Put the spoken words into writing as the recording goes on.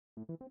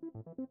Hey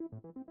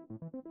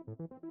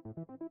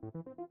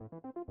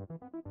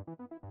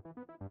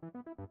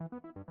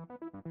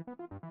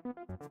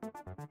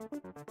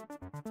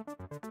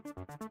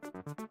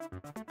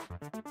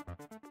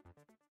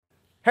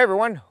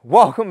everyone,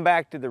 welcome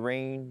back to the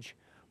range.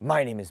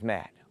 My name is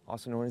Matt,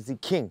 also known as the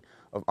King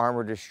of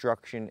Armor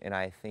Destruction, and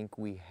I think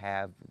we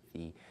have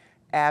the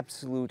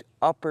absolute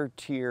upper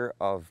tier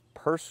of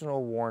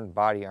personal worn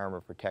body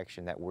armor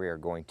protection that we are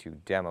going to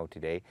demo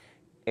today,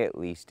 at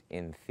least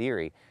in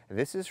theory.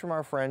 This is from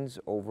our friends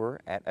over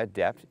at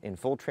Adept. In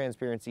full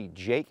transparency,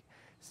 Jake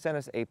sent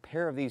us a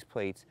pair of these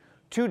plates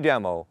to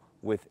demo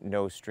with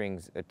no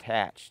strings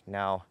attached.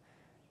 Now,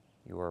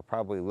 you are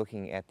probably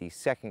looking at the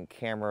second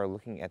camera,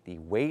 looking at the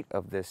weight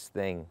of this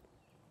thing.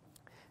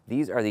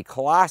 These are the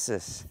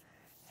Colossus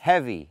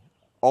Heavy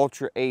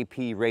Ultra AP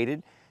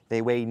rated.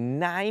 They weigh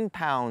 9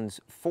 pounds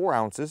 4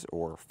 ounces,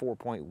 or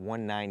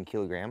 4.19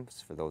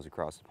 kilograms for those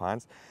across the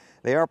pond.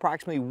 They are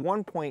approximately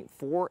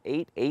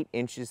 1.488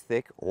 inches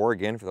thick, or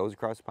again, for those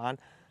across the pond,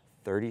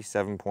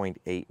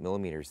 37.8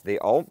 millimeters. They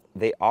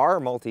are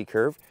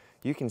multi-curve.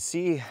 You can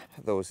see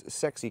those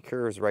sexy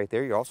curves right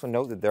there. You also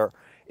note that there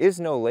is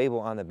no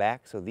label on the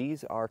back, so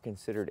these are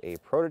considered a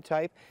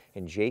prototype,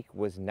 and Jake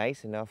was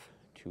nice enough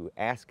to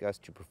ask us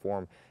to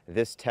perform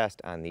this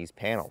test on these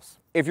panels.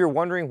 If you're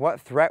wondering what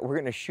threat we're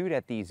gonna shoot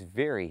at these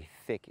very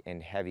thick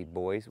and heavy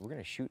boys, we're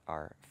gonna shoot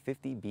our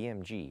 50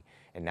 BMG,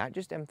 and not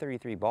just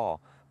M33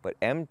 ball, but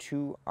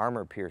M2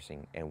 armor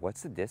piercing. And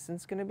what's the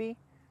distance gonna be?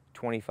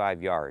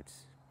 25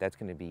 yards. That's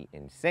gonna be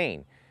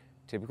insane.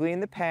 Typically in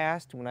the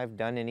past, when I've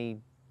done any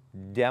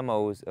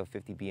demos of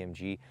 50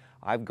 BMG,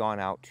 I've gone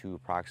out to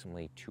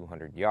approximately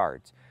 200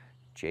 yards.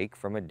 Jake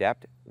from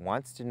Adept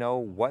wants to know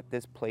what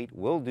this plate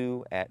will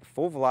do at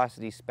full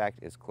velocity spec,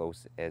 as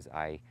close as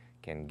I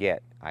can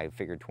get. I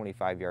figured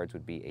 25 yards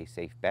would be a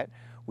safe bet.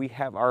 We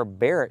have our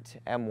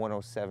Barrett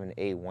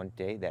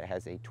M107A1 that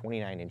has a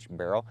 29-inch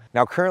barrel.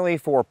 Now currently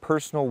for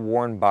personal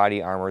worn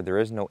body armor, there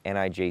is no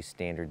NIJ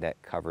standard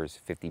that covers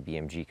 50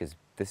 BMG because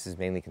this is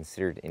mainly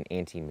considered an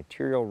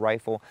anti-material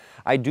rifle.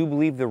 I do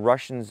believe the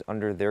Russians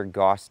under their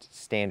GOST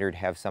standard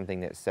have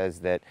something that says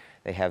that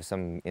they have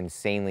some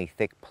insanely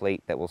thick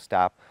plate that will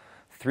stop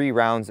 3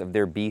 rounds of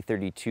their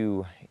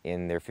B-32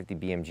 in their 50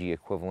 BMG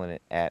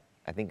equivalent at,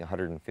 I think,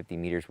 150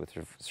 meters with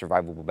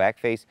survivable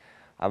backface.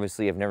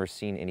 Obviously, I've never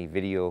seen any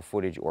video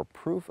footage or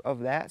proof of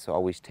that, so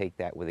always take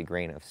that with a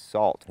grain of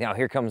salt. Now,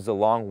 here comes the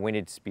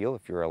long-winded spiel.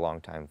 If you're a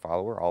long-time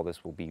follower, all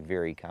this will be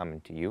very common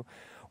to you.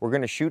 We're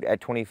going to shoot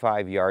at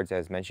 25 yards,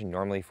 as mentioned.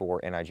 Normally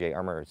for NIJ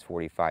armor, it's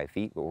 45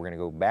 feet, but we're going to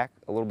go back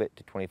a little bit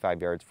to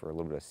 25 yards for a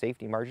little bit of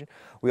safety margin.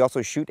 We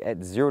also shoot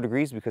at 0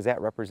 degrees because that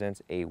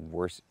represents a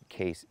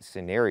worst-case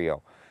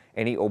scenario.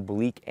 Any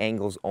oblique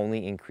angles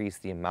only increase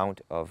the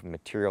amount of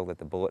material that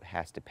the bullet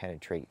has to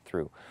penetrate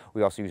through.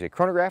 We also use a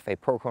chronograph, a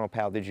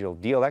ProChronoPal Digital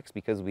DLX,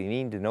 because we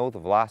need to know the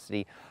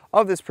velocity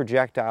of this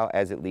projectile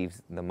as it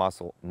leaves the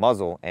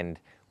muzzle, and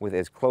with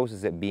as close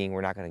as it being,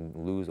 we're not going to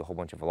lose a whole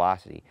bunch of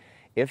velocity.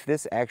 If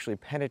this actually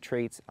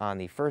penetrates on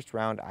the first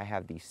round, I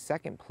have the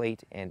second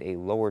plate and a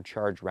lower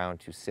charge round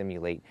to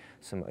simulate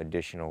some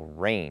additional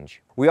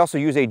range. We also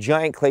use a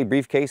giant clay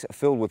briefcase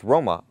filled with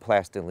Roma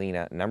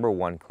Plastilina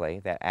 #1 clay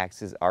that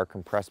acts as our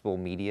compressible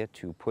media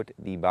to put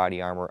the body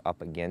armor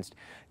up against.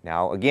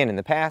 Now, again, in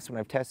the past, when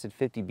I've tested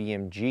 50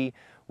 BMG,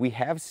 we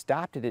have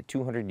stopped it at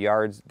 200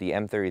 yards, the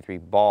M33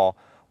 ball,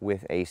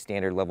 with a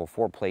standard level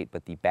 4 plate,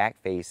 but the back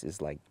face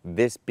is like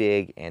this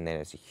big, and then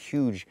it's a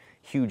huge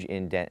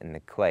indent in the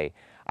clay.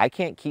 I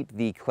can't keep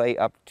the clay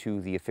up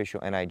to the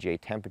official NIJ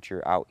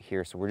temperature out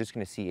here, so we're just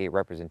going to see a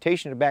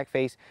representation of back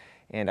face,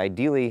 and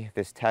ideally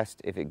this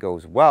test, if it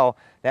goes well,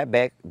 that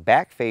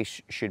back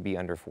face should be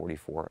under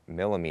 44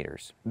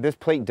 millimeters. This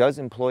plate does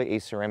employ a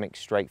ceramic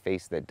strike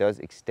face that does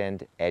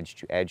extend edge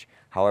to edge.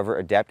 However,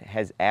 Adept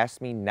has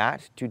asked me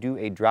not to do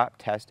a drop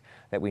test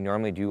that we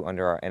normally do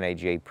under our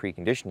NIJ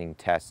preconditioning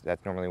test.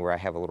 That's normally where I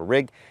have a little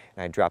rig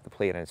and I drop the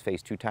plate on its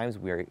face 2 times.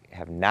 We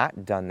have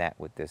not done that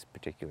with this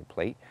particular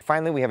plate.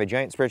 Finally, we have a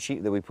giant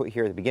spreadsheet that we put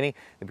here at the beginning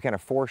that we kind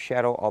of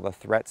foreshadow all the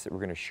threats that we're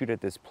going to shoot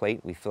at this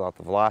plate. We fill out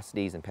the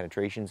velocities and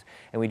penetrations,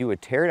 and we do a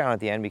teardown at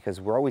the end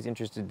because we're always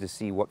interested to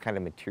see what kind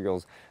of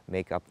materials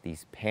make up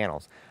these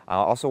panels. I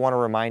also want to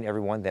remind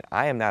everyone that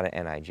I am not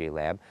an NIJ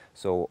lab,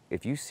 so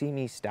if you see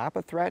me stop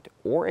a threat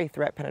or a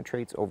threat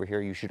penetrates over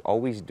here, you should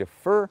always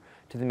defer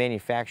to the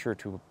manufacturer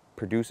to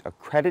produce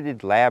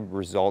accredited lab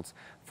results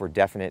for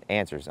definite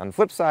answers. On the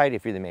flip side,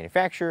 if you're the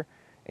manufacturer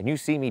and you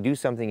see me do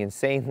something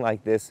insane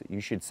like this,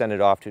 you should send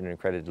it off to an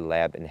accredited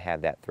lab and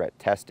have that threat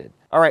tested.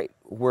 All right,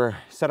 we're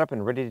set up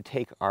and ready to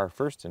take our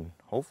first and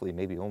hopefully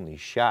maybe only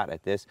shot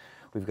at this.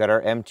 We've got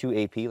our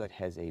M2 AP that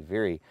has a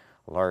very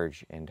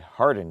large and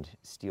hardened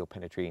steel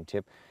penetrating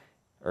tip,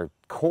 or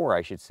core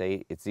I should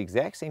say. It's the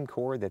exact same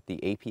core that the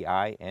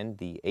API and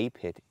the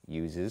APIT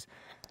uses.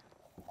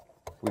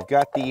 We've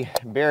got the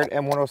Barrett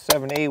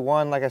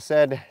M107A1, like I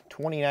said,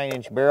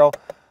 29-inch barrel.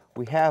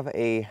 We have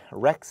a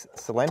Rex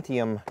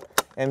Silentium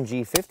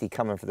MG50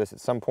 coming for this at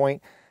some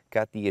point.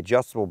 Got the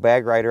adjustable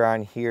bag rider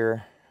on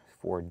here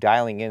for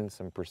dialing in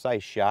some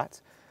precise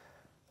shots.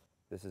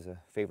 This is a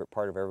favorite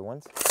part of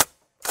everyone's.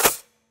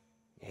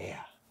 Yeah.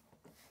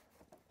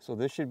 So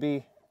this should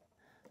be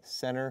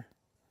center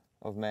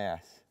of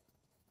mass.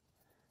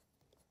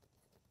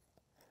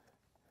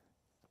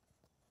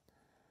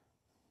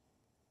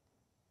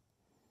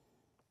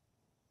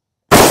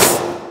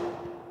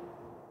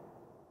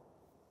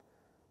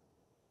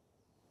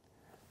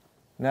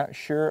 Not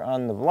sure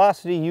on the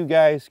velocity. You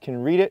guys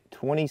can read it,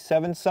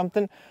 27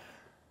 something.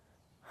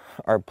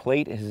 Our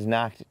plate is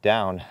knocked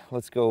down.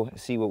 Let's go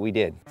see what we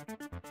did.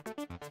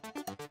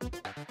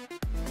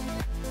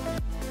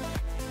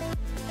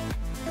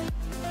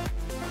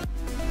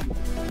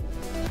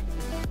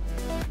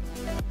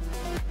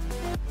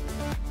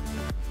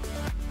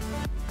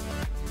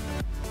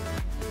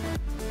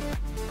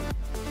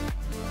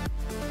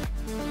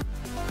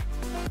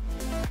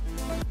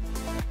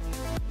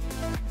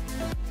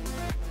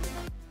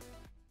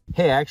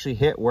 Hey, I actually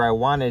hit where I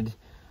wanted,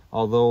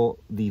 although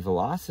the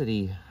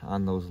velocity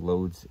on those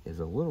loads is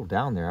a little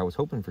down there. I was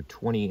hoping for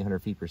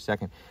 2,800 feet per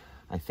second.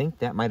 I think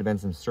that might have been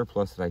some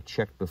surplus that I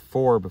checked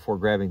before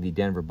grabbing the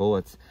Denver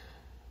bullets.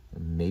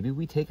 Maybe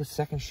we take a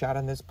second shot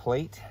on this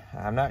plate.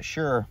 I'm not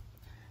sure.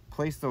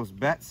 Place those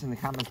bets in the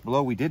comments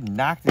below. We did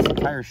knock this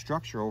entire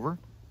structure over.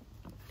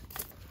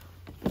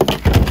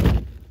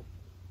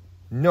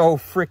 No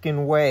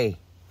freaking way.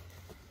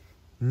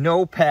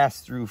 No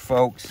pass-through,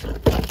 folks.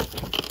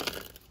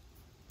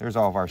 There's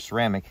all of our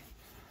ceramic,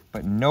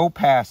 but no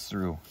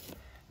pass-through.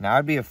 Now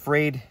I'd be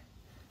afraid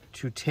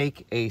to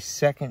take a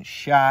second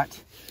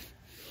shot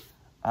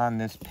on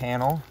this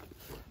panel,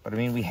 but I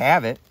mean, we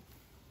have it.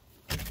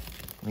 I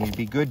mean, it'd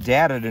be good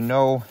data to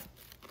know.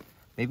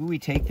 Maybe we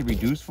take the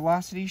reduced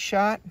velocity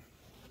shot.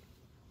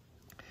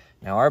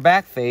 Now our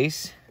back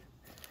face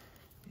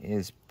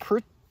is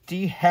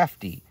pretty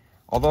hefty,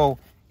 although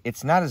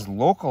it's not as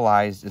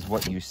localized as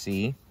what you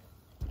see.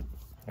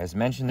 As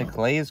mentioned, the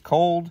clay is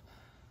cold.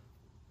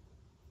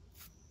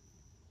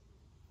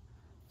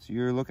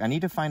 So I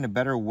need to find a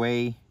better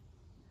way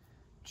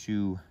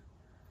to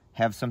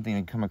have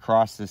something to come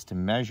across this to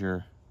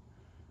measure.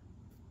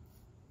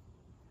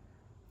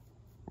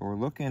 We're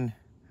looking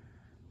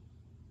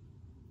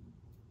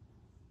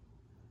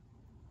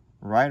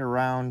right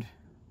around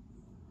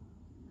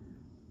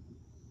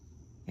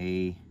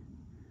because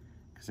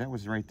that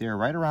was right there,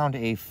 right around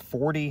a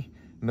 40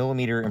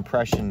 millimeter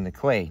impression in the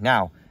clay.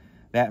 Now,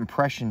 that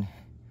impression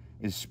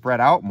is spread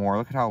out more.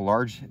 Look at how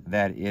large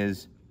that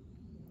is.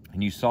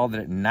 And you saw that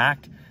it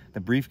knocked the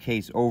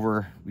briefcase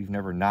over. We've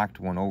never knocked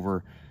one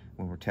over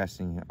when we're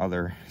testing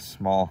other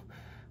small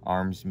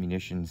arms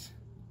munitions,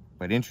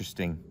 but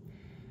interesting.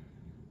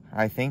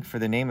 I think for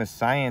the name of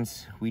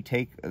science, we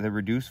take the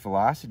reduced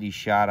velocity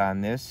shot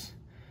on this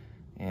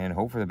and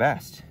hope for the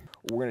best.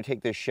 We're gonna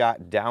take this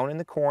shot down in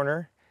the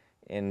corner,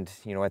 and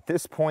you know, at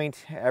this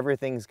point,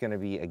 everything's gonna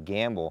be a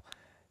gamble.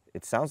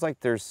 It sounds like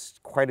there's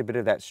quite a bit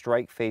of that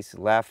strike face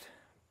left,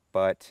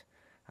 but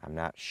I'm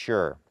not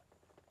sure.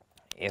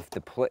 If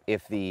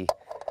the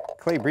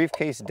clay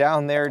briefcase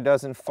down there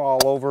doesn't fall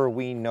over,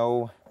 we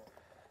know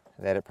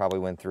that it probably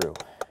went through.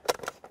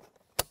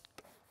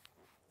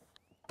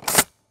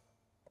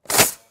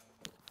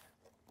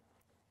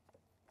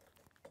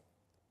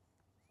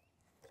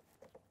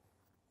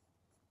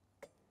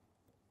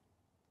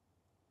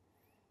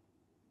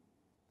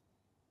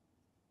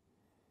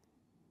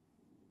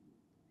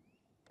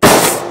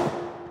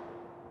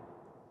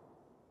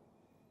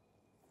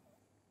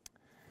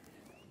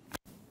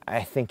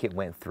 I think it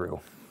went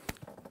through.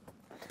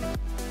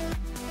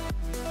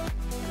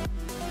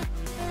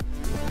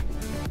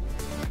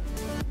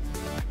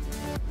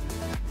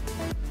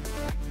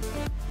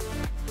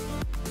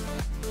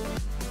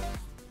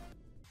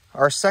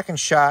 Our second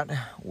shot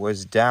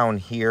was down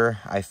here.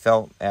 I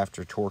felt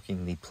after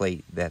torquing the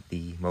plate that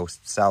the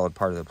most solid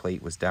part of the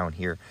plate was down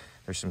here.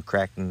 There's some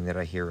cracking that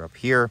I hear up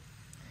here.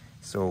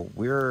 So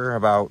we're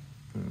about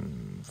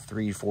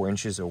 3-4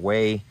 inches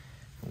away.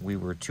 We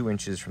were 2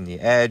 inches from the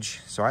edge,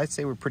 so I'd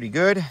say we're pretty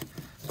good.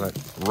 But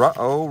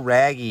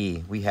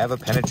R.A.N.G.E, we have a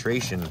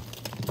penetration.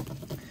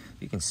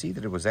 You can see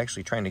that it was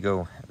actually trying to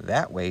go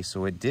that way,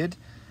 so it did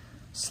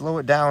slow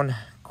it down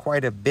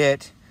quite a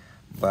bit,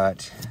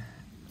 but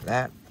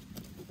that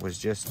was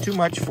just too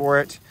much for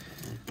it.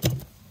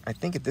 I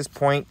think at this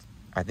point,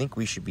 I think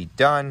we should be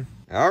done.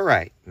 All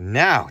right,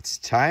 now it's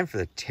time for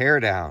the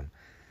teardown.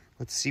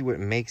 Let's see what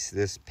makes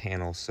this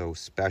panel so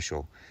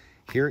special.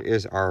 Here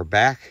is our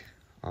back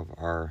of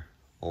our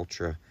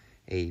Ultra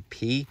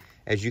AP.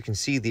 As you can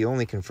see, the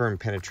only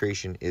confirmed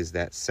penetration is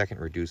that second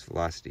reduced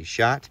velocity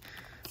shot.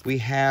 We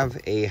have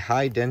a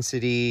high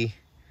density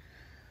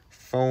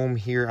foam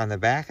here on the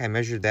back. I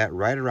measured that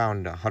right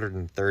around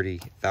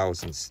 130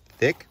 thousandths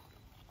thick.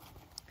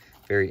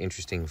 Very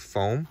interesting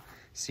foam.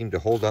 Seemed to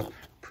hold up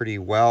pretty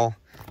well.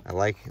 I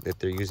like that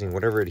they're using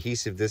whatever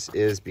adhesive this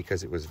is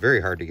because it was very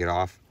hard to get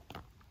off.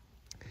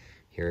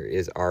 Here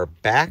is our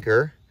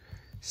backer,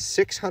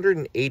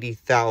 680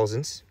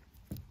 thousandths.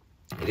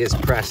 It is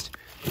pressed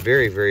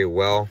very, very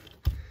well.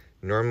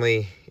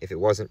 Normally, if it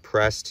wasn't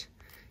pressed,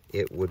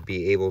 it would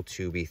be able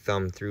to be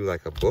thumbed through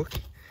like a book.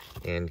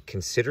 And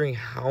considering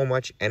how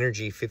much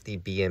energy 50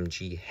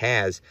 BMG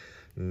has,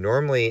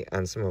 normally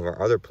on some of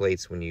our other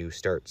plates, when you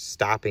start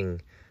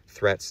stopping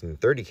threats in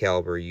 30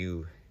 caliber,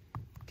 you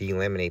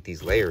delaminate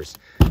these layers.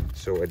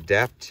 So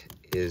Adept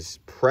is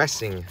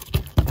pressing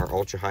our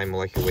ultra high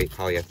molecular weight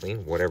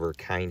polyethylene, whatever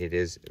kind it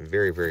is,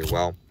 very, very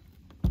well.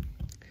 You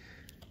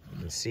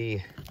can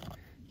see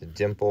the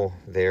dimple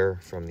there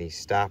from the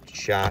stopped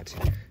shot,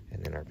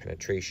 and then our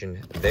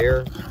penetration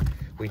there.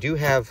 We do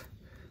have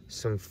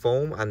some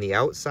foam on the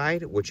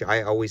outside, which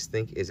I always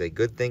think is a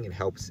good thing. It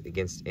helps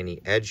against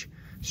any edge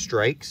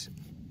strikes.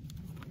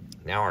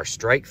 Now our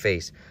strike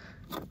face,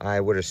 I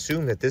would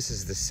assume that this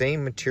is the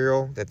same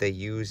material that they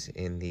use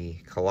in the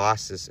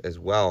Colossus as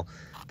well,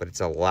 but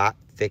it's a lot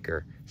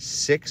thicker,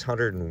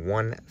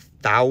 601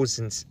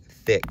 thousandths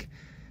thick.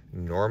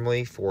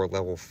 Normally for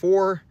level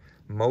 4,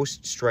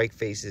 most strike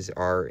faces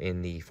are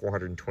in the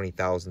 420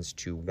 thousandths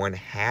to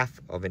 1/2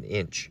 of an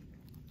inch.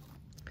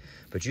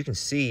 But you can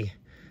see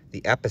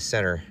the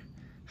epicenter,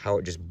 how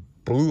it just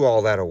blew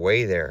all that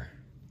away there.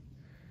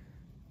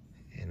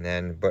 And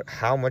then, but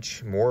how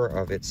much more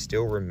of it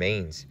still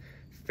remains.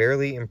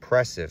 Fairly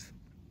impressive.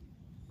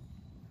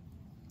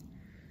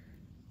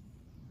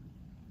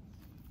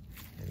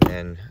 And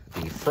then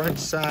the front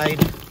side,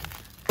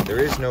 there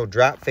is no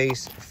drop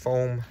face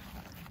foam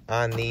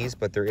on these,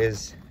 but there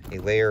is a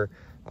layer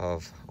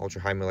of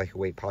ultra high molecular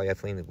weight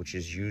polyethylene, which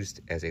is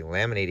used as a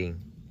laminating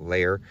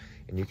layer.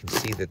 And you can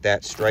see that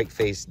that strike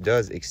face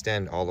does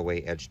extend all the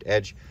way edge to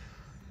edge.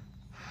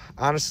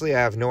 Honestly, I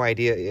have no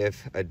idea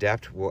if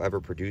Adept will ever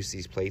produce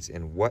these plates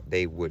and what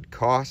they would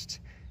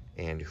cost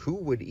and who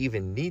would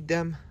even need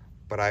them,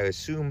 but I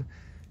assume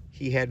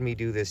he had me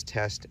do this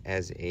test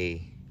as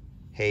a,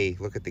 hey,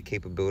 look at the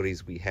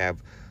capabilities we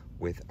have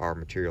with our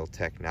material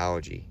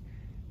technology.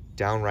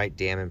 Downright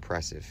damn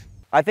impressive.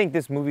 I think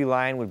this movie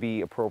line would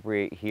be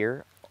appropriate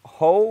here.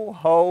 Ho,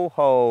 ho,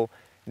 ho.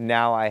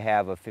 Now I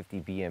have a 50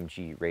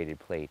 BMG rated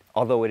plate.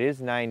 Although it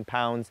is 9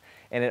 pounds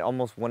and at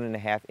almost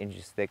 1.5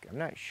 inches thick, I'm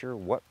not sure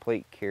what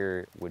plate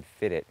carrier would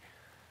fit it.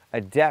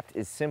 Adept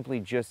is simply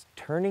just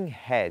turning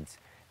heads.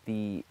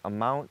 The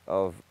amount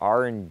of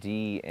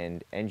R&D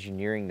and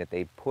engineering that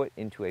they put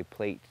into a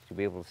plate to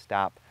be able to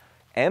stop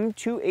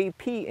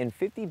M2AP and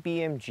 50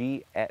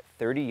 BMG at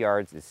 30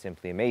 yards is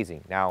simply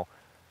amazing. Now,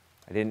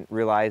 I didn't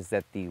realize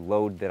that the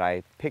load that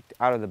I picked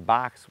out of the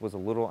box was a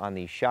little on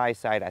the shy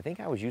side. I think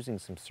I was using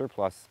some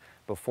surplus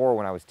before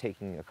when I was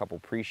taking a couple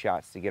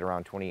pre-shots to get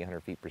around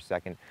 2,800 feet per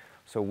second.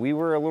 So we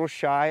were a little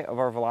shy of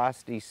our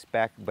velocity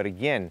spec, but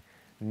again,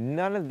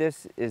 none of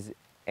this is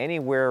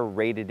anywhere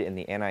rated in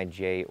the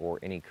NIJ or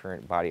any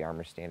current body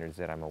armor standards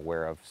that I'm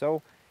aware of.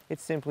 So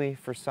it's simply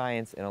for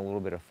science and a little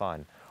bit of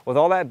fun. With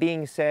all that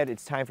being said,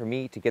 it's time for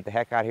me to get the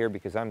heck out of here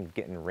because I'm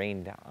getting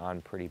rained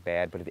on pretty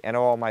bad. But at the end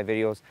of all my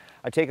videos,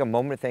 I take a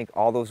moment to thank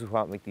all those who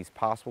helped make these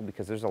possible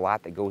because there's a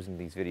lot that goes into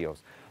these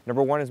videos.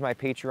 Number one is my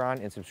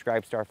Patreon and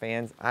Subscribe Star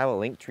fans. I have a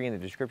link tree in the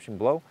description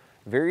below.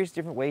 Various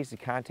different ways to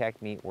contact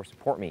me or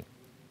support me.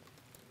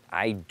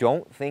 I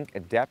don't think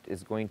Adept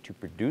is going to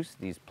produce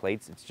these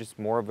plates. It's just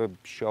more of a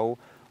show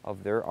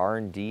of their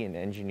R&D and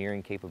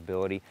engineering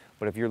capability.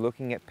 But if you're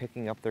looking at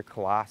picking up their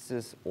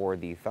Colossus or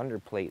the Thunder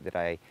plate that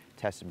I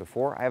tested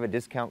before, I have a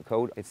discount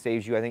code. It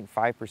saves you, I think,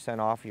 5%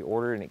 off your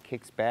order, and it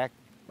kicks back,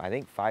 I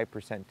think,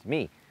 5% to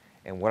me.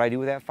 And what I do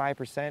with that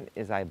 5%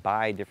 is I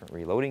buy different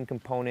reloading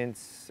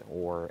components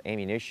or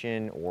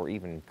ammunition or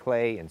even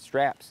clay and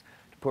straps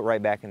to put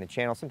right back in the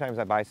channel. Sometimes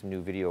I buy some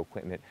new video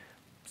equipment.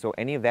 So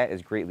any of that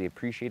is greatly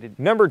appreciated.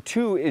 Number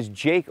two is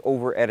Jake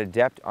over at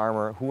Adept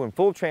Armor, who in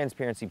full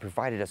transparency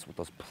provided us with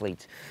those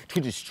plates to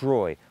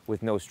destroy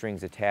with no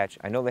strings attached.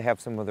 I know they have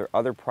some of their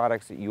other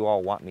products that you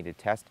all want me to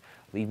test.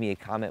 Leave me a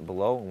comment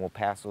below and we'll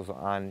pass those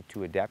on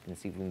to Adept and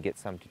see if we can get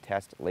some to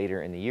test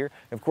later in the year.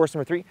 And of course,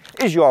 number three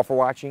is you all for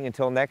watching.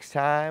 Until next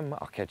time,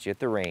 I'll catch you at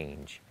the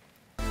range.